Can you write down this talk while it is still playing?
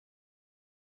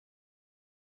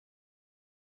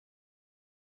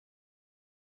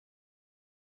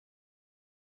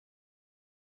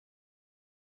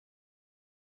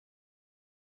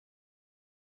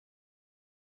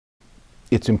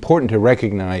it's important to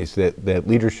recognize that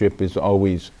leadership is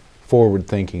always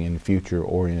forward-thinking and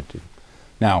future-oriented.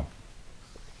 Now,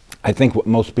 I think what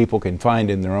most people can find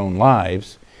in their own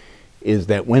lives is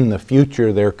that when the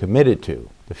future they're committed to,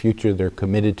 the future they're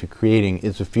committed to creating,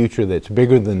 is a future that's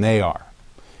bigger than they are,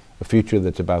 a future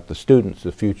that's about the students,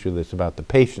 a future that's about the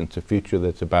patients, a future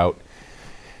that's about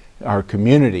our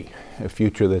community, a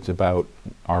future that's about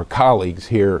our colleagues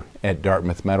here at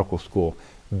Dartmouth Medical School.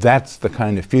 That's the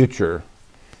kind of future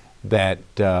that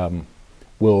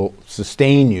will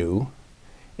sustain you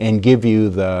and give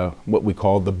you what we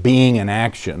call the being and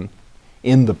action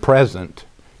in the present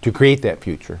to create that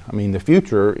future. I mean, the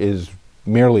future is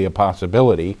merely a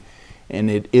possibility,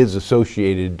 and it is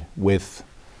associated with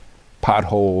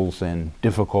potholes and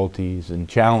difficulties and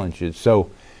challenges.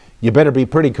 So you better be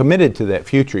pretty committed to that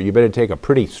future. You better take a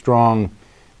pretty strong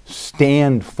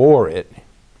stand for it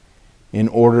in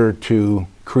order to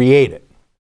create it.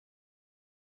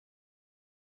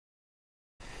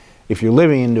 If you're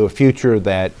living into a future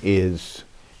that is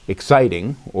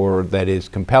exciting or that is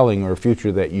compelling, or a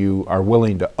future that you are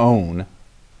willing to own,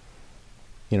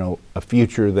 you know, a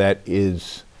future that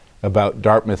is about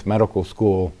Dartmouth Medical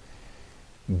School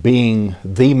being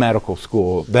the medical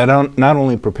school that not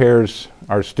only prepares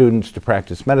our students to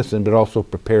practice medicine, but also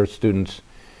prepares students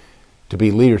to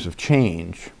be leaders of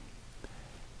change.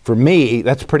 For me,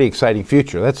 that's a pretty exciting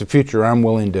future. That's a future I'm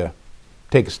willing to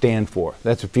take a stand for.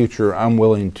 That's a future I'm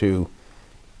willing to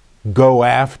go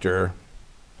after,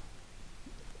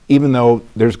 even though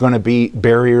there's going to be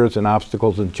barriers and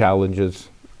obstacles and challenges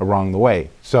along the way.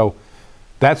 So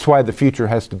that's why the future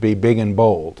has to be big and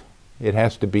bold. It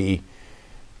has to be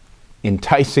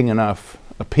enticing enough,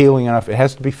 appealing enough. It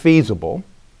has to be feasible.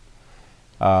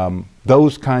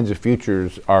 Those kinds of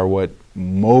futures are what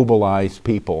mobilize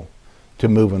people to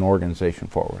move an organization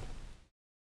forward.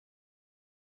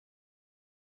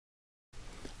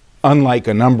 Unlike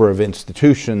a number of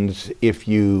institutions, if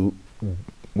you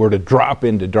were to drop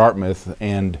into Dartmouth,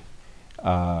 and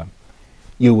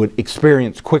you would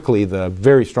experience quickly the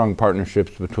very strong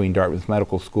partnerships between Dartmouth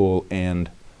Medical School and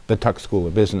the Tuck School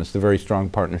of Business, the very strong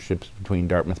partnerships between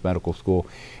Dartmouth Medical School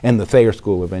and the Thayer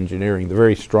School of Engineering, the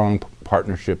very strong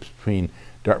partnerships between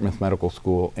Dartmouth Medical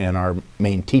School and our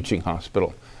main teaching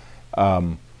hospital.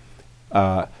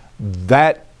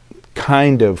 That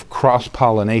kind of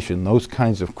cross-pollination, those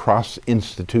kinds of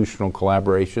cross-institutional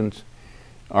collaborations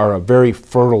are a very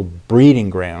fertile breeding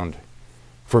ground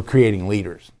for creating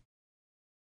leaders.